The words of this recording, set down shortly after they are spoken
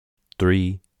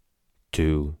3,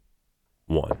 2,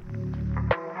 1.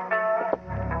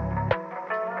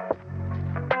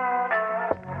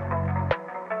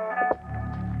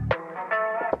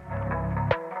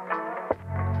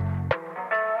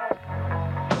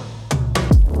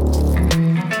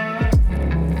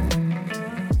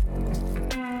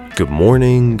 Good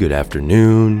morning, good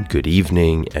afternoon, good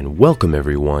evening, and welcome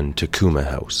everyone to Kuma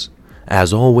House.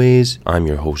 As always, I'm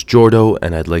your host Jordo,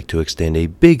 and I'd like to extend a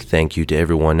big thank you to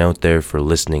everyone out there for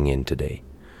listening in today.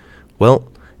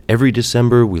 Well, every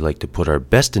December we like to put our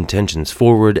best intentions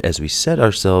forward as we set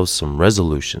ourselves some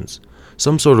resolutions,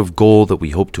 some sort of goal that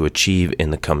we hope to achieve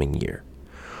in the coming year.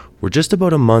 We're just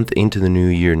about a month into the new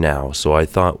year now, so I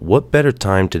thought what better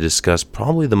time to discuss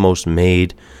probably the most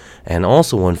made and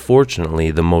also, unfortunately,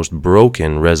 the most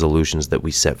broken resolutions that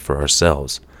we set for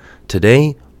ourselves.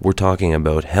 Today, we're talking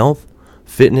about health,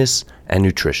 fitness, and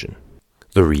nutrition.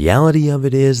 The reality of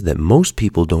it is that most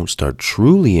people don't start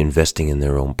truly investing in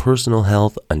their own personal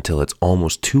health until it's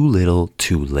almost too little,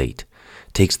 too late.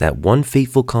 It takes that one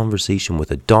fateful conversation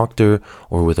with a doctor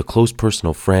or with a close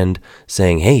personal friend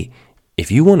saying, hey,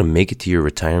 if you want to make it to your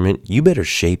retirement, you better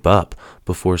shape up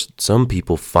before some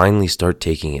people finally start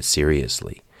taking it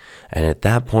seriously. And at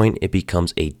that point, it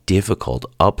becomes a difficult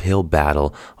uphill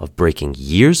battle of breaking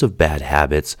years of bad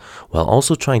habits while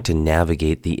also trying to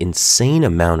navigate the insane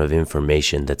amount of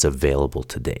information that's available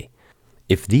today.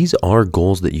 If these are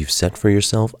goals that you've set for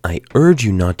yourself, I urge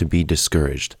you not to be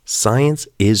discouraged. Science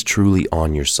is truly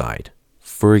on your side.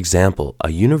 For example, a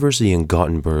university in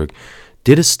Gothenburg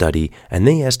did a study and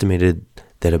they estimated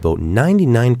that about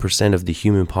 99% of the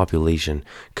human population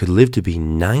could live to be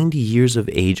 90 years of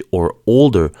age or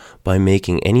older by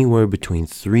making anywhere between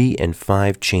 3 and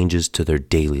 5 changes to their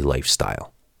daily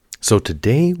lifestyle. So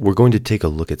today, we're going to take a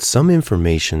look at some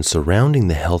information surrounding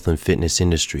the health and fitness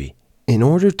industry in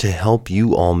order to help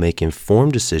you all make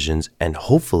informed decisions and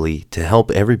hopefully to help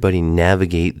everybody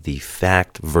navigate the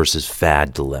fact versus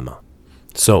fad dilemma.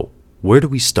 So, where do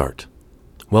we start?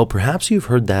 Well, perhaps you've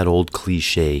heard that old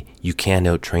cliche, you can't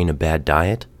out-train a bad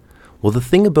diet. Well, the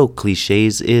thing about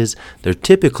cliches is they're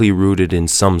typically rooted in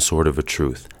some sort of a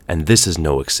truth, and this is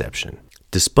no exception.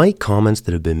 Despite comments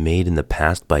that have been made in the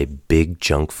past by big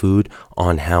junk food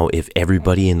on how if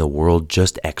everybody in the world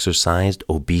just exercised,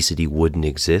 obesity wouldn't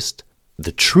exist,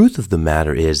 the truth of the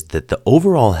matter is that the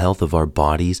overall health of our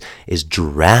bodies is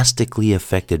drastically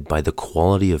affected by the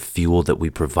quality of fuel that we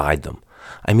provide them.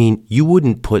 I mean, you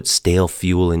wouldn't put stale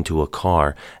fuel into a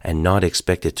car and not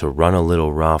expect it to run a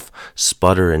little rough,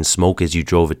 sputter and smoke as you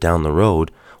drove it down the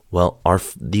road. Well,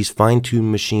 these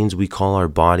fine-tuned machines we call our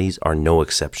bodies are no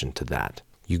exception to that.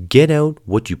 You get out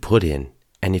what you put in,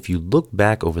 and if you look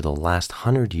back over the last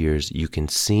 100 years, you can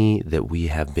see that we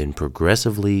have been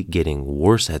progressively getting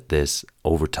worse at this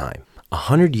over time.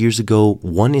 100 years ago,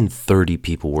 1 in 30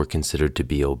 people were considered to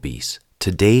be obese.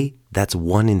 Today, that's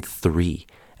 1 in 3.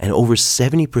 And over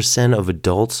 70% of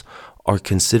adults are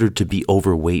considered to be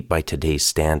overweight by today's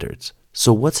standards.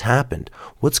 So what's happened?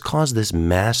 What's caused this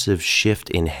massive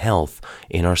shift in health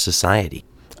in our society?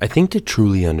 I think to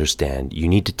truly understand, you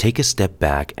need to take a step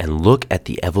back and look at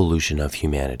the evolution of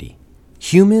humanity.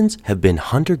 Humans have been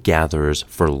hunter-gatherers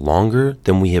for longer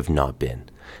than we have not been.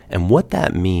 And what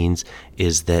that means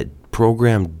is that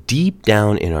programmed deep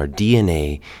down in our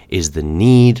DNA is the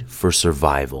need for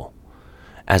survival.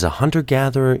 As a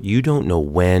hunter-gatherer, you don't know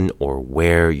when or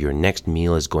where your next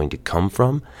meal is going to come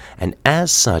from, and as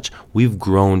such, we've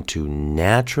grown to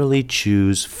naturally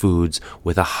choose foods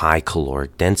with a high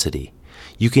caloric density.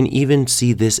 You can even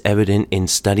see this evident in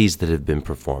studies that have been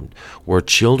performed, where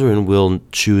children will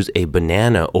choose a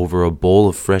banana over a bowl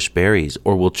of fresh berries,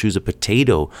 or will choose a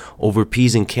potato over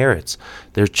peas and carrots.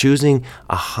 They're choosing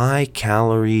a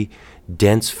high-calorie,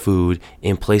 dense food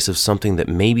in place of something that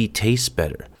maybe tastes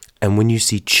better. And when you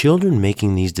see children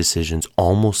making these decisions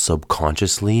almost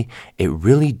subconsciously, it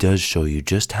really does show you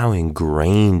just how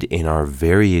ingrained in our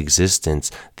very existence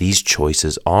these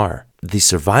choices are. The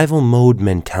survival mode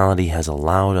mentality has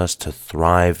allowed us to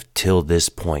thrive till this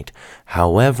point.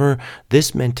 However,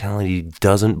 this mentality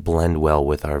doesn't blend well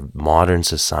with our modern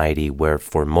society where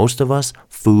for most of us,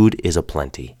 food is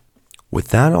aplenty. With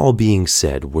that all being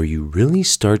said, where you really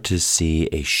start to see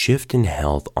a shift in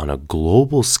health on a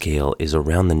global scale is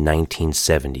around the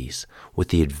 1970s. With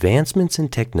the advancements in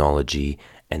technology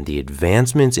and the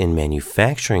advancements in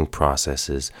manufacturing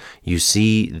processes, you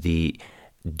see the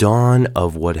dawn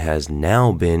of what has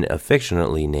now been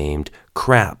affectionately named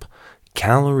CRAP,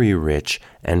 calorie-rich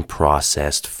and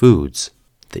processed foods.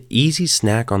 The easy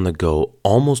snack on the go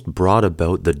almost brought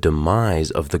about the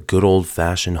demise of the good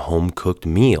old-fashioned home-cooked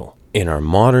meal. In our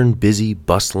modern, busy,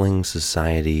 bustling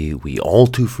society, we all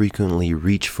too frequently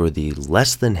reach for the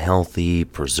less than healthy,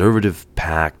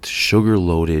 preservative-packed,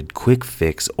 sugar-loaded quick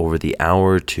fix over the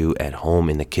hour or two at home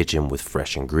in the kitchen with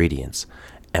fresh ingredients,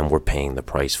 and we're paying the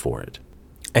price for it.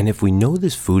 And if we know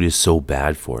this food is so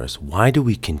bad for us, why do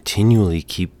we continually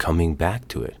keep coming back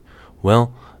to it?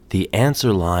 Well, the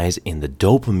answer lies in the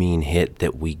dopamine hit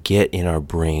that we get in our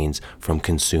brains from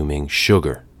consuming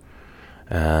sugar.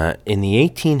 In the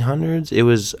 1800s, it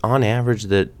was on average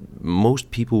that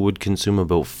most people would consume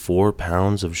about 4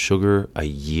 pounds of sugar a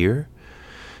year.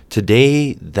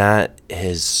 Today, that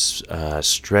has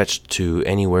stretched to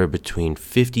anywhere between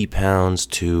 50 pounds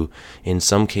to, in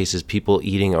some cases, people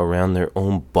eating around their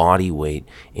own body weight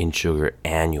in sugar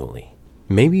annually.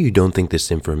 Maybe you don't think this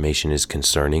information is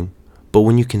concerning, but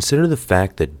when you consider the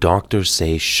fact that doctors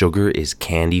say sugar is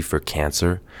candy for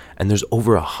cancer, and there's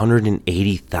over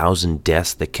 180,000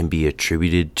 deaths that can be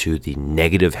attributed to the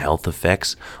negative health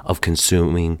effects of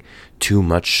consuming too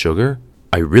much sugar,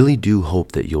 I really do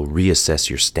hope that you'll reassess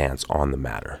your stance on the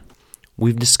matter.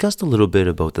 We've discussed a little bit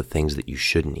about the things that you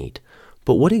shouldn't eat,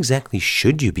 but what exactly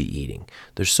should you be eating?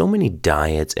 There's so many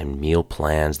diets and meal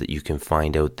plans that you can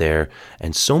find out there,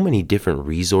 and so many different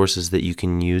resources that you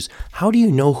can use. How do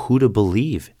you know who to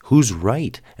believe, who's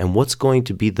right, and what's going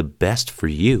to be the best for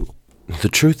you? The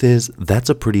truth is, that's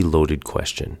a pretty loaded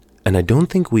question, and I don't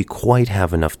think we quite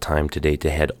have enough time today to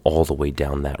head all the way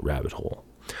down that rabbit hole.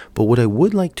 But what I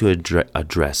would like to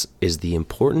address is the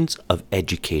importance of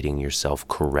educating yourself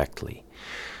correctly.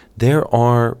 There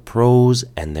are pros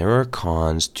and there are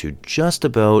cons to just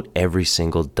about every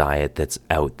single diet that's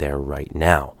out there right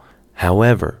now.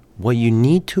 However, what you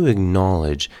need to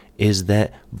acknowledge is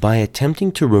that by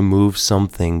attempting to remove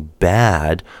something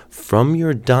bad from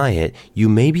your diet, you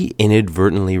may be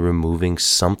inadvertently removing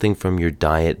something from your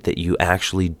diet that you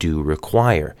actually do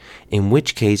require, in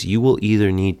which case you will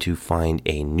either need to find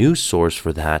a new source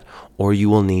for that or you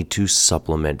will need to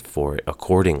supplement for it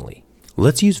accordingly.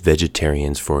 Let's use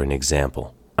vegetarians for an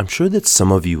example. I'm sure that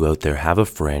some of you out there have a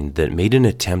friend that made an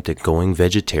attempt at going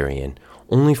vegetarian,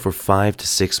 only for 5 to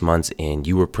 6 months in,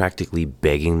 you were practically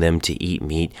begging them to eat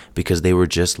meat because they were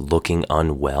just looking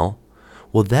unwell.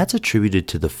 Well, that's attributed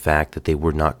to the fact that they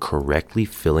were not correctly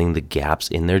filling the gaps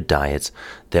in their diets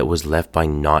that was left by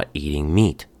not eating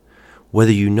meat.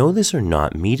 Whether you know this or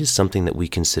not, meat is something that we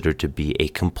consider to be a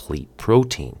complete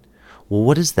protein. Well,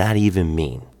 what does that even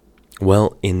mean?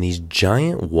 Well, in these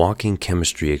giant walking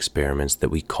chemistry experiments that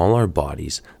we call our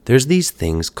bodies, there's these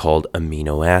things called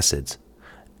amino acids,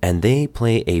 and they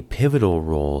play a pivotal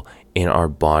role in our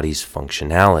body's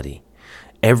functionality.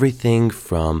 Everything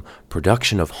from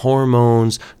production of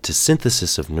hormones to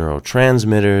synthesis of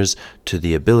neurotransmitters to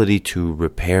the ability to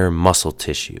repair muscle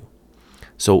tissue.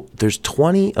 So there's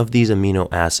 20 of these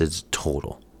amino acids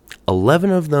total. 11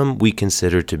 of them we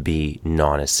consider to be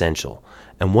non-essential.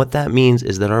 And what that means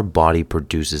is that our body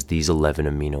produces these 11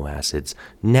 amino acids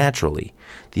naturally.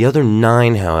 The other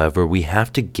 9, however, we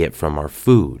have to get from our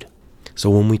food. So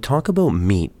when we talk about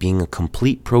meat being a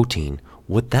complete protein,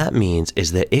 what that means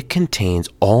is that it contains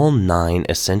all 9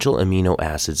 essential amino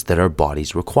acids that our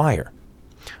bodies require.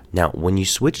 Now, when you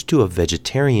switch to a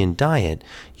vegetarian diet,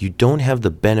 you don't have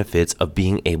the benefits of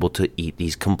being able to eat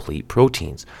these complete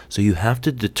proteins. So you have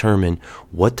to determine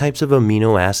what types of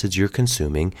amino acids you're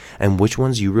consuming and which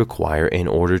ones you require in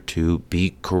order to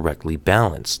be correctly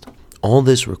balanced. All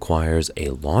this requires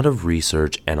a lot of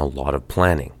research and a lot of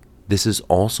planning. This is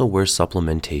also where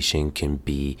supplementation can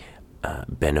be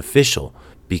beneficial,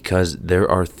 because there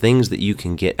are things that you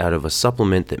can get out of a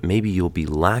supplement that maybe you'll be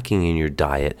lacking in your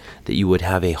diet that you would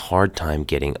have a hard time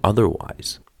getting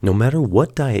otherwise. No matter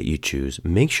what diet you choose,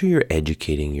 make sure you're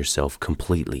educating yourself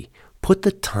completely. Put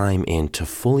the time in to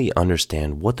fully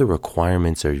understand what the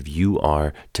requirements of you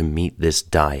are to meet this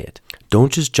diet.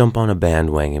 Don't just jump on a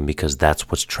bandwagon because that's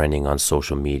what's trending on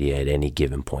social media at any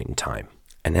given point in time.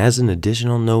 And as an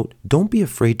additional note, don't be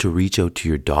afraid to reach out to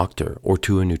your doctor or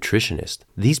to a nutritionist.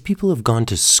 These people have gone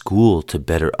to school to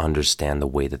better understand the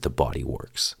way that the body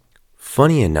works.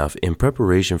 Funny enough, in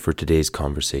preparation for today's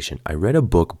conversation, I read a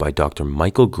book by Dr.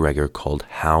 Michael Greger called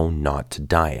How Not to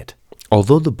Diet.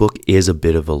 Although the book is a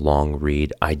bit of a long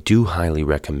read, I do highly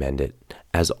recommend it.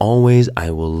 As always,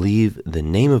 I will leave the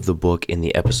name of the book in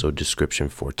the episode description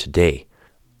for today.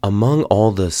 Among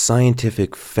all the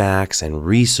scientific facts and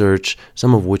research,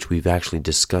 some of which we've actually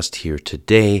discussed here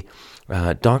today,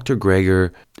 Dr.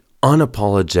 Greger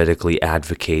unapologetically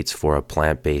advocates for a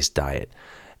plant-based diet.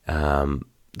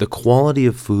 The quality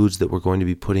of foods that we're going to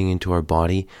be putting into our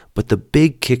body, but the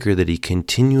big kicker that he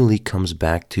continually comes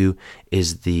back to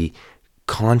is the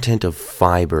content of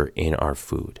fiber in our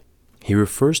food. He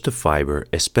refers to fiber,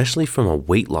 especially from a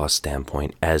weight loss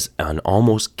standpoint, as an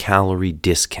almost calorie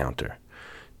discounter.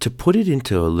 To put it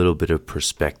into a little bit of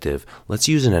perspective, let's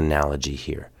use an analogy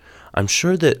here. I'm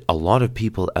sure that a lot of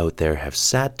people out there have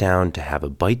sat down to have a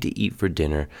bite to eat for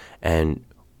dinner and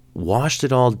washed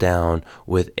it all down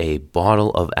with a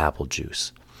bottle of apple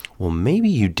juice. Well, maybe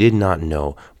you did not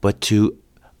know, but to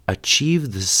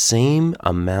achieve the same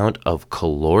amount of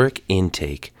caloric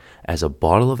intake as a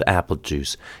bottle of apple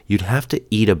juice, you'd have to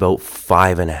eat about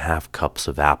 5.5 cups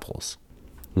of apples.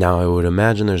 Now, I would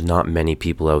imagine there's not many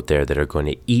people out there that are going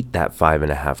to eat that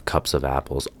 5.5 cups of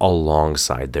apples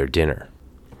alongside their dinner.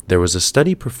 There was a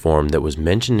study performed that was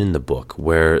mentioned in the book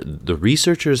where the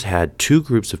researchers had two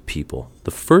groups of people.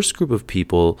 The first group of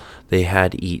people, they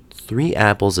had eat 3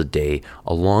 apples a day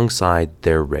alongside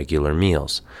their regular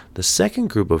meals. The second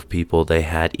group of people, they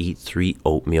had eat 3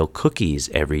 oatmeal cookies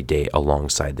every day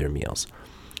alongside their meals.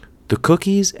 The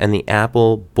cookies and the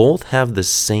apple both have the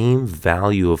same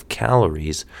value of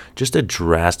calories, just a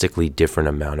drastically different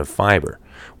amount of fiber.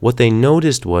 What they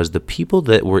noticed was the people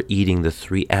that were eating the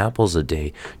 3 apples a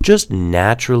day just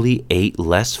naturally ate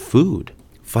less food.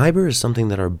 Fiber is something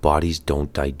that our bodies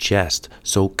don't digest,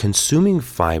 so consuming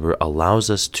fiber allows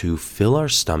us to fill our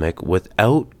stomach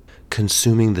without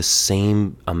consuming the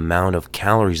same amount of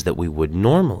calories that we would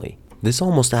normally. This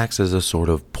almost acts as a sort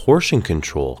of portion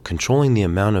control, controlling the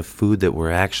amount of food that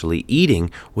we're actually eating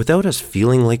without us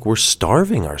feeling like we're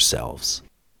starving ourselves.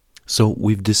 So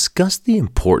we've discussed the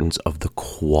importance of the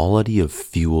quality of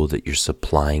fuel that you're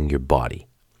supplying your body.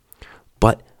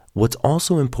 But what's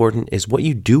also important is what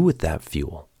you do with that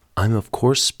fuel. I'm of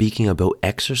course speaking about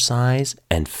exercise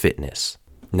and fitness.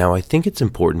 Now, I think it's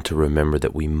important to remember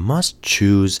that we must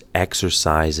choose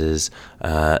exercises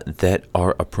that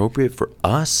are appropriate for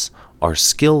us, our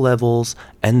skill levels,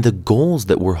 and the goals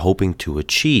that we're hoping to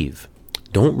achieve.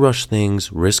 Don't rush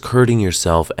things, risk hurting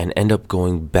yourself, and end up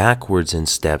going backwards in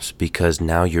steps because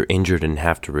now you're injured and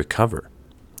have to recover.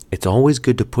 It's always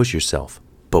good to push yourself,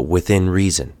 but within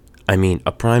reason. I mean,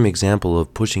 a prime example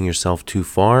of pushing yourself too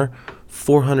far,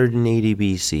 480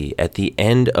 BC, at the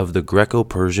end of the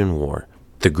Greco-Persian War.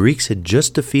 The Greeks had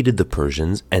just defeated the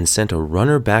Persians and sent a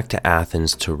runner back to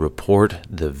Athens to report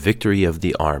the victory of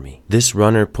the army. This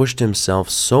runner pushed himself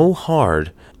so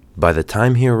hard, by the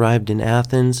time he arrived in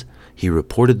Athens, he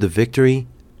reported the victory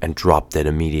and dropped dead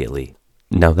immediately.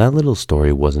 Now, that little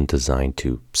story wasn't designed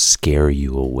to scare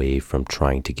you away from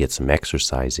trying to get some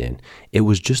exercise in. It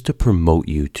was just to promote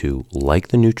you to, like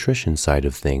the nutrition side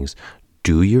of things,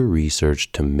 do your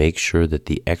research to make sure that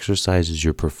the exercises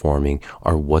you're performing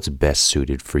are what's best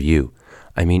suited for you.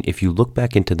 I mean, if you look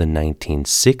back into the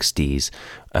 1960s,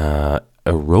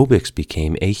 aerobics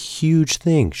became a huge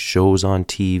thing. Shows on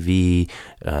TV,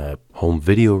 home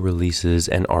video releases,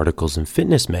 and articles in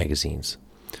fitness magazines.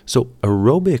 So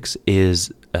aerobics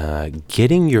is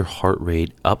getting your heart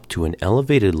rate up to an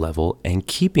elevated level and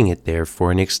keeping it there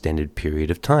for an extended period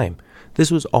of time. This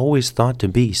was always thought to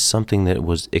be something that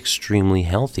was extremely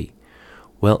healthy.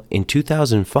 Well, in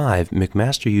 2005,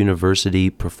 McMaster University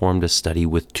performed a study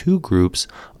with 2 groups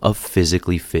of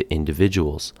physically fit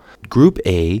individuals. Group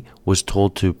A was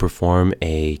told to perform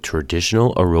a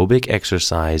traditional aerobic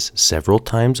exercise several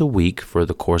times a week for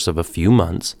the course of a few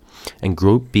months, and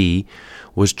Group B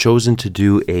was chosen to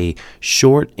do a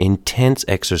short, intense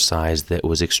exercise that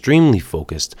was extremely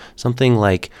focused, something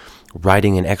like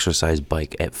riding an exercise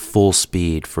bike at full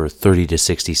speed for 30 to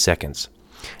 60 seconds.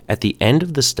 At the end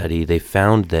of the study, they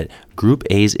found that Group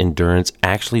A's endurance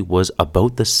actually was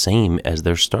about the same as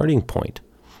their starting point.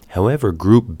 However,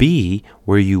 Group B,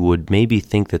 where you would maybe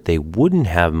think that they wouldn't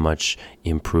have much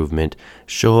improvement,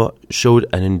 showed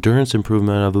an endurance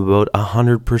improvement of about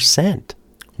 100%.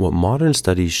 What modern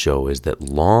studies show is that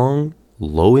long,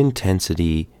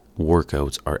 low-intensity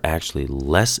workouts are actually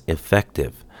less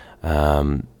effective.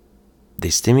 They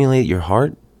stimulate your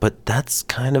heart, but that's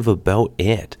kind of about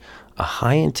it. A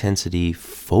high-intensity,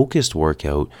 focused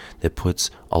workout that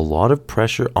puts a lot of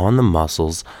pressure on the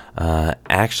muscles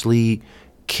actually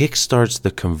kickstarts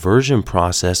the conversion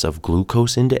process of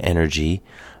glucose into energy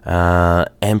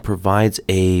and provides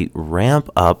a ramp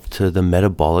up to the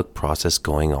metabolic process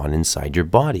going on inside your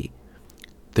body.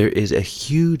 There is a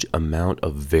huge amount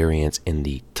of variance in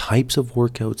the types of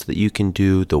workouts that you can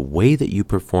do, the way that you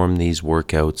perform these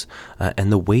workouts,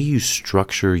 and the way you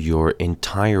structure your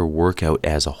entire workout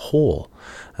as a whole.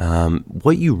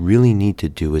 What you really need to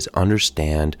do is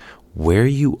understand where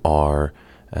you are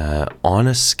on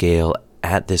a scale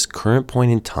at this current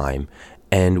point in time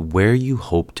and where you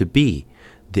hope to be.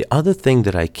 The other thing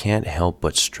that I can't help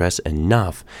but stress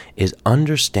enough is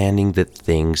understanding that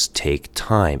things take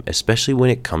time, especially when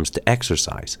it comes to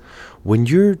exercise. When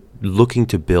you're looking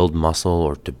to build muscle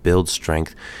or to build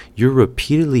strength, you're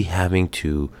repeatedly having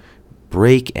to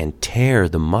break and tear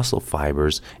the muscle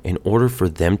fibers in order for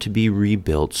them to be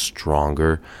rebuilt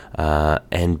stronger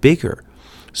and bigger.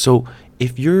 So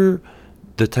if you're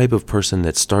the type of person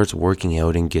that starts working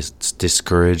out and gets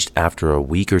discouraged after a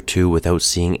week or two without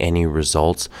seeing any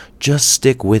results, just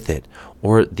stick with it.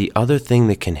 Or the other thing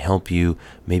that can help you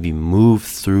maybe move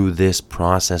through this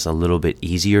process a little bit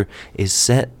easier is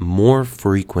set more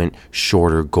frequent,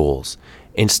 shorter goals.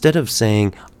 Instead of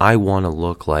saying, I want to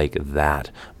look like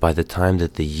that by the time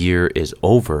that the year is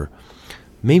over,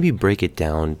 maybe break it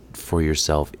down for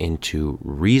yourself into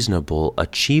reasonable,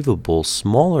 achievable,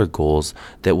 smaller goals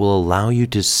that will allow you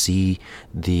to see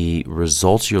the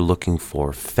results you're looking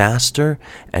for faster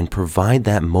and provide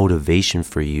that motivation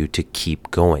for you to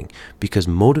keep going. Because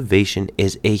motivation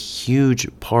is a huge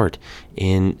part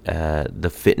in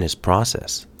the fitness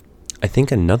process. I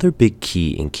think another big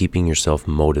key in keeping yourself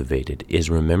motivated is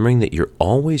remembering that you're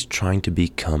always trying to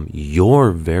become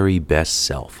your very best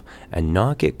self and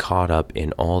not get caught up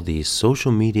in all these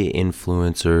social media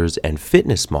influencers and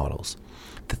fitness models.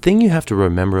 The thing you have to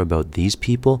remember about these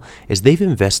people is they've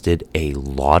invested a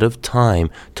lot of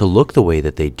time to look the way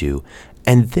that they do,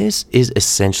 and this is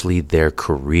essentially their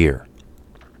career.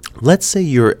 Let's say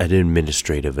you're an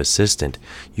administrative assistant.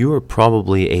 You are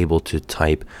probably able to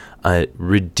type a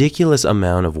ridiculous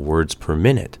amount of words per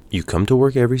minute. You come to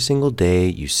work every single day,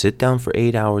 you sit down for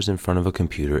 8 hours in front of a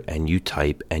computer, and you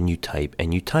type, and you type,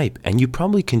 and you type, and you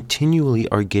probably continually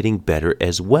are getting better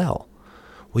as well.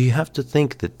 Well, you have to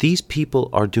think that these people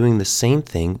are doing the same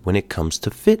thing when it comes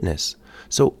to fitness.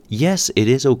 So yes, it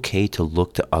is okay to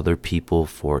look to other people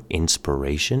for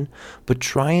inspiration, but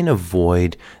try and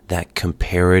avoid that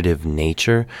comparative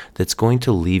nature that's going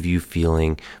to leave you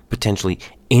feeling potentially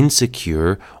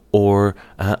insecure or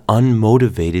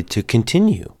unmotivated to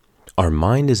continue. Our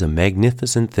mind is a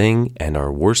magnificent thing and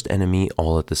our worst enemy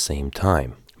all at the same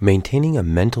time. Maintaining a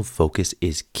mental focus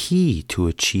is key to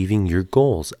achieving your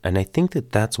goals, and I think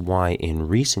that that's why in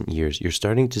recent years you're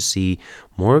starting to see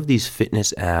more of these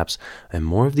fitness apps and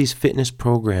more of these fitness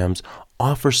programs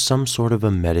offer some sort of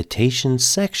a meditation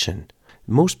section.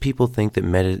 Most people think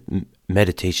that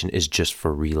meditation is just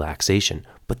for relaxation,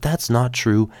 but that's not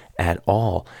true at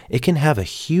all. It can have a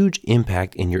huge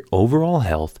impact in your overall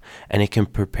health, and it can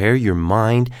prepare your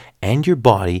mind and your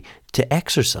body to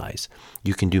exercise.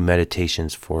 You can do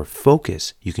meditations for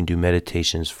focus. You can do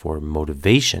meditations for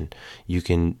motivation. You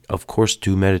can, of course,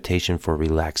 do meditation for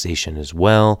relaxation as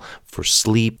well, for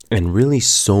sleep, and really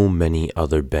so many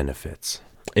other benefits.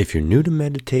 If you're new to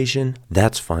meditation,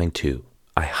 that's fine too.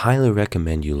 I highly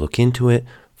recommend you look into it.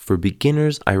 For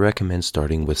beginners, I recommend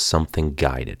starting with something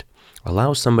guided.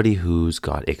 Allow somebody who's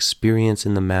got experience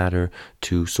in the matter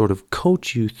to sort of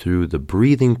coach you through the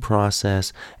breathing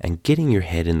process and getting your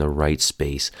head in the right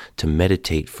space to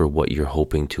meditate for what you're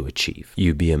hoping to achieve.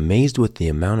 You'd be amazed with the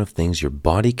amount of things your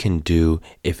body can do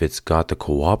if it's got the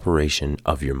cooperation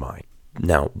of your mind.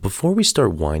 Now, before we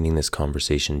start winding this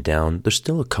conversation down, there's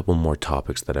still a couple more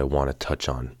topics that I want to touch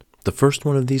on. The first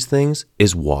one of these things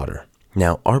is water.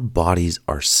 Now, our bodies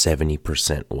are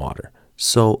 70% water.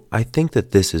 So I think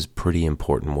that this is pretty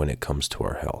important when it comes to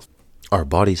our health. Our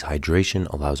body's hydration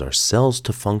allows our cells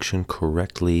to function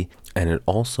correctly, and it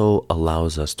also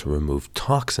allows us to remove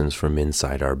toxins from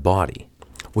inside our body.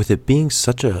 With it being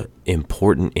such an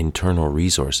important internal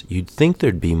resource, you'd think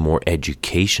there'd be more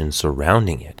education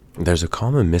surrounding it. There's a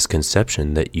common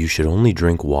misconception that you should only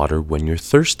drink water when you're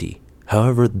thirsty.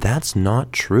 However, that's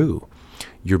not true.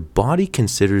 Your body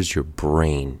considers your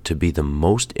brain to be the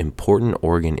most important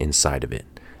organ inside of it,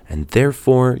 and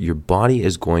therefore your body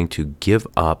is going to give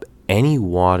up any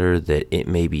water that it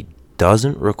maybe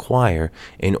doesn't require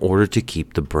in order to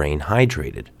keep the brain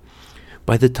hydrated.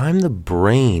 By the time the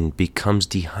brain becomes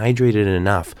dehydrated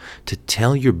enough to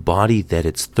tell your body that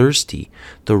it's thirsty,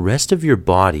 the rest of your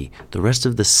body, the rest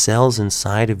of the cells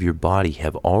inside of your body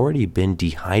have already been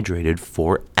dehydrated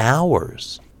for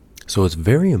hours. So it's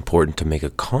very important to make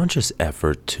a conscious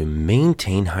effort to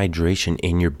maintain hydration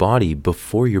in your body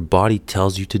before your body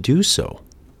tells you to do so.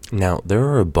 Now, there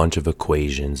are a bunch of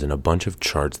equations and a bunch of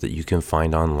charts that you can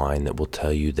find online that will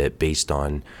tell you that based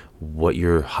on what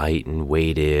your height and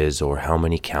weight is or how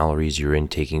many calories you're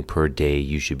intaking per day,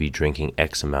 you should be drinking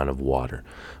X amount of water.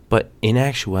 But in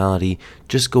actuality,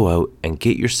 just go out and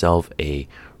get yourself a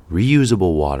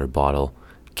reusable water bottle.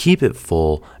 Keep it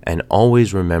full and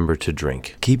always remember to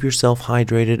drink. Keep yourself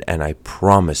hydrated and I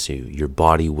promise you, your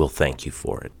body will thank you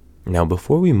for it. Now,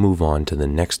 before we move on to the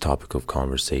next topic of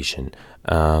conversation,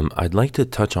 I'd like to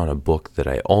touch on a book that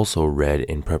I also read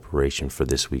in preparation for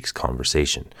this week's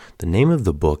conversation. The name of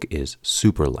the book is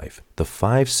Super Life: The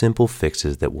 5 Simple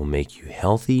Fixes That Will Make You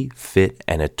Healthy, Fit,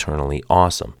 and Eternally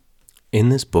Awesome. In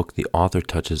this book, the author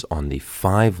touches on the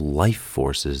 5 life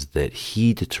forces that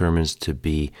he determines to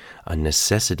be a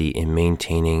necessity in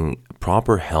maintaining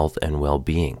proper health and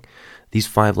well-being. These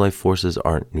 5 life forces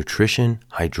are nutrition,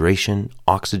 hydration,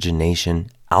 oxygenation,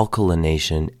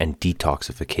 alkalination, and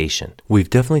detoxification. We've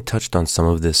definitely touched on some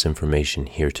of this information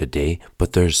here today,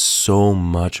 but there's so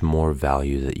much more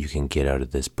value that you can get out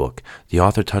of this book. The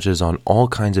author touches on all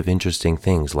kinds of interesting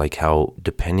things, like how,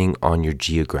 depending on your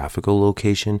geographical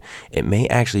location, it may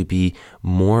actually be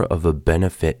more of a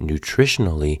benefit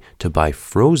nutritionally to buy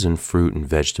frozen fruit and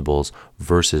vegetables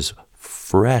versus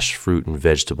fresh fruit and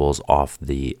vegetables off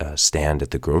the stand at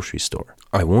the grocery store.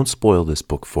 I won't spoil this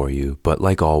book for you, but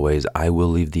like always, I will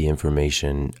leave the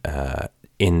information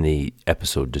in the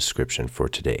episode description for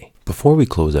today. Before we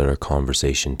close out our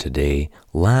conversation today,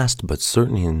 last but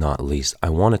certainly not least, I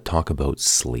want to talk about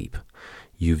sleep.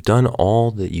 You've done all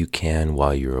that you can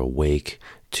while you're awake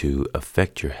to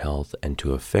affect your health and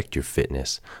to affect your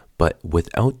fitness. But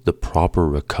without the proper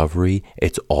recovery,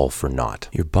 it's all for naught.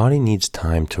 Your body needs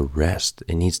time to rest,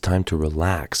 it needs time to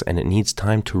relax, and it needs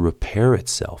time to repair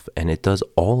itself. And it does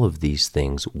all of these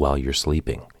things while you're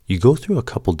sleeping. You go through a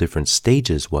couple different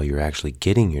stages while you're actually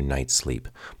getting your night's sleep,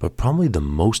 but probably the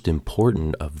most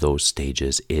important of those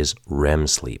stages is REM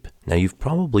sleep. Now, you've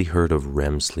probably heard of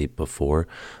REM sleep before.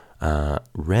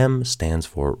 REM stands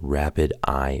for rapid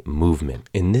eye movement.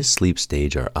 In this sleep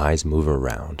stage, our eyes move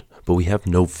around, but we have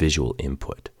no visual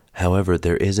input. However,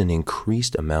 there is an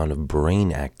increased amount of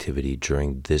brain activity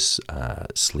during this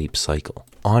sleep cycle.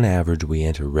 On average, we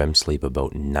enter REM sleep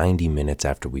about 90 minutes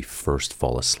after we first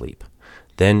fall asleep.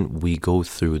 Then we go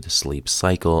through the sleep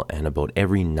cycle, and about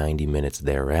every 90 minutes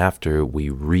thereafter, we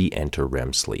re-enter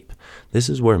REM sleep. This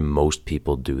is where most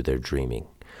people do their dreaming.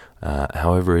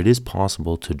 However, it is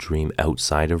possible to dream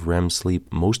outside of REM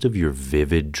sleep. Most of your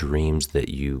vivid dreams that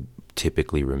you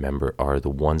typically remember are the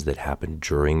ones that happen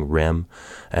during REM,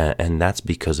 and that's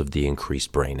because of the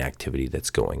increased brain activity that's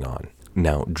going on.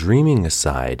 Now, dreaming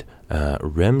aside,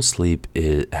 REM sleep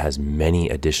has many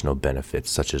additional benefits,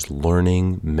 such as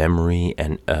learning, memory,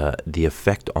 and the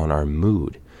effect on our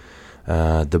mood.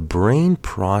 The brain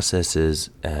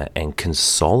processes and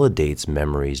consolidates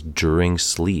memories during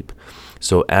sleep.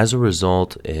 So as a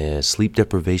result, sleep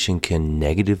deprivation can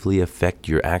negatively affect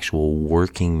your actual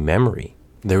working memory.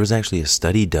 There was actually a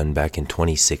study done back in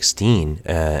 2016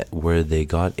 where they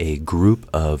got a group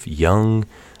of young,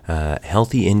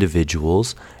 healthy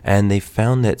individuals, and they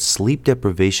found that sleep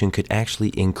deprivation could actually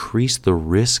increase the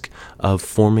risk of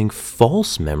forming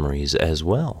false memories as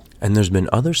well. And there's been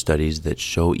other studies that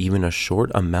show even a short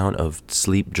amount of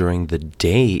sleep during the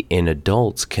day in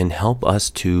adults can help us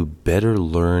to better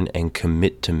learn and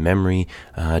commit to memory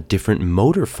different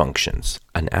motor functions.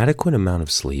 An adequate amount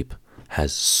of sleep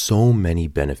has so many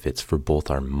benefits for both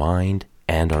our mind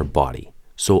and our body.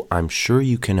 So I'm sure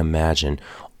you can imagine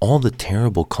all the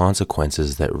terrible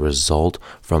consequences that result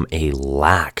from a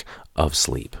lack of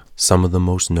sleep. Some of the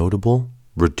most notable: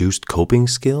 reduced coping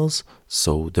skills.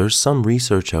 So there's some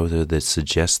research out there that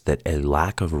suggests that a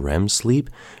lack of REM sleep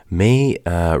may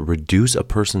reduce a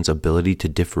person's ability to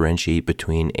differentiate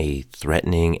between a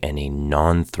threatening and a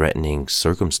non-threatening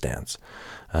circumstance.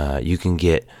 You can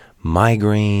get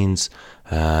migraines,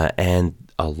 and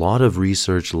a lot of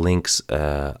research links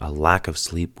a lack of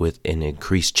sleep with an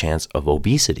increased chance of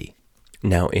obesity.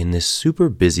 Now, in this super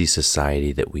busy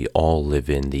society that we all live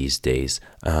in these days,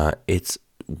 it's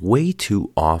way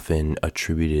too often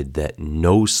attributed that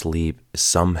no sleep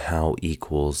somehow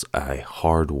equals a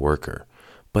hard worker.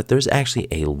 But there's actually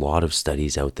a lot of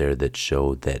studies out there that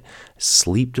show that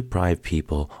sleep-deprived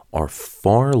people are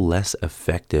far less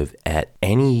effective at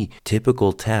any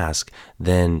typical task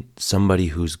than somebody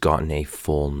who's gotten a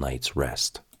full night's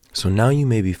rest. So now you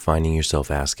may be finding yourself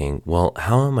asking, well,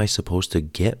 how am I supposed to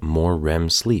get more REM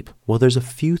sleep? Well, there's a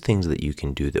few things that you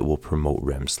can do that will promote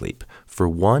REM sleep. For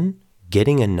one,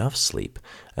 getting enough sleep.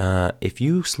 If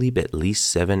you sleep at least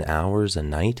 7 hours a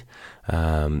night,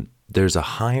 there's a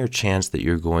higher chance that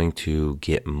you're going to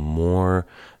get more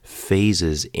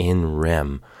phases in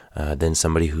REM than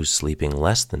somebody who's sleeping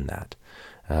less than that.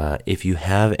 If you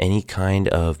have any kind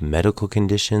of medical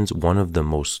conditions, one of the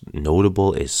most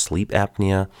notable is sleep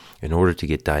apnea. In order to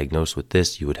get diagnosed with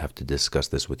this, you would have to discuss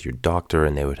this with your doctor,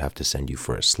 and they would have to send you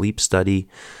for a sleep study.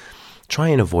 Try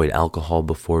and avoid alcohol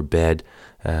before bed.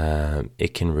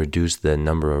 It can reduce the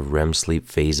number of REM sleep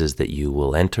phases that you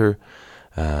will enter.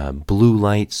 blue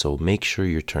light, so make sure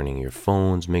you're turning your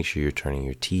phones, make sure you're turning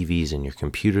your TVs and your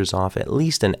computers off at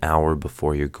least an hour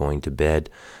before you're going to bed.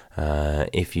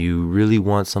 If you really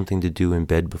want something to do in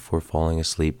bed before falling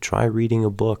asleep, try reading a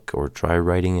book or try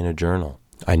writing in a journal.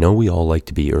 I know we all like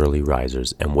to be early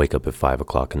risers and wake up at 5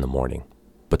 o'clock in the morning,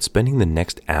 but spending the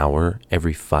next hour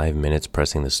every 5 minutes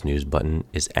pressing the snooze button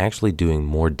is actually doing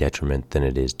more detriment than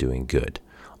it is doing good.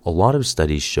 A lot of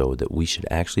studies show that we should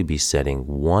actually be setting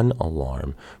one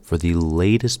alarm for the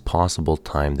latest possible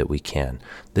time that we can.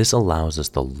 This allows us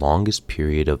the longest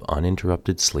period of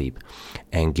uninterrupted sleep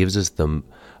and gives us the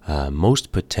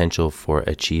most potential for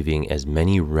achieving as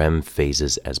many REM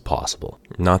phases as possible.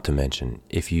 Not to mention,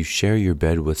 if you share your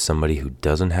bed with somebody who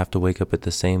doesn't have to wake up at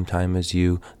the same time as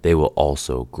you, they will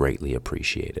also greatly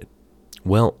appreciate it.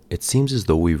 Well, it seems as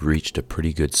though we've reached a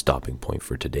pretty good stopping point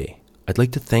for today. I'd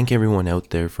like to thank everyone out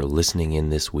there for listening in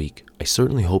this week. I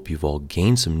certainly hope you've all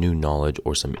gained some new knowledge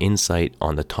or some insight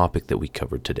on the topic that we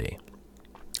covered today.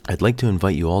 I'd like to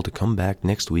invite you all to come back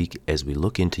next week as we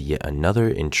look into yet another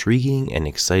intriguing and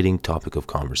exciting topic of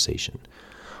conversation.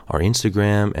 Our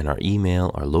Instagram and our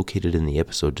email are located in the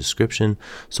episode description,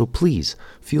 so please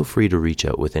feel free to reach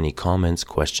out with any comments,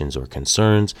 questions, or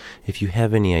concerns. If you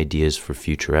have any ideas for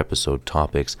future episode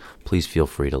topics, please feel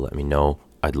free to let me know.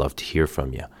 I'd love to hear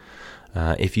from you.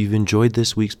 If you've enjoyed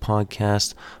this week's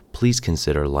podcast, please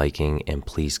consider liking and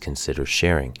please consider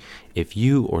sharing. If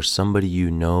you or somebody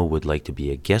you know would like to be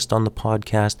a guest on the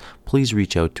podcast, please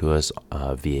reach out to us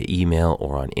via email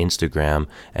or on Instagram,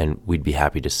 and we'd be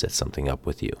happy to set something up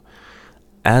with you.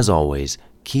 As always,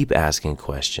 keep asking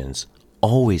questions,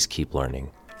 always keep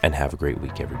learning, and have a great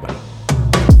week, everybody.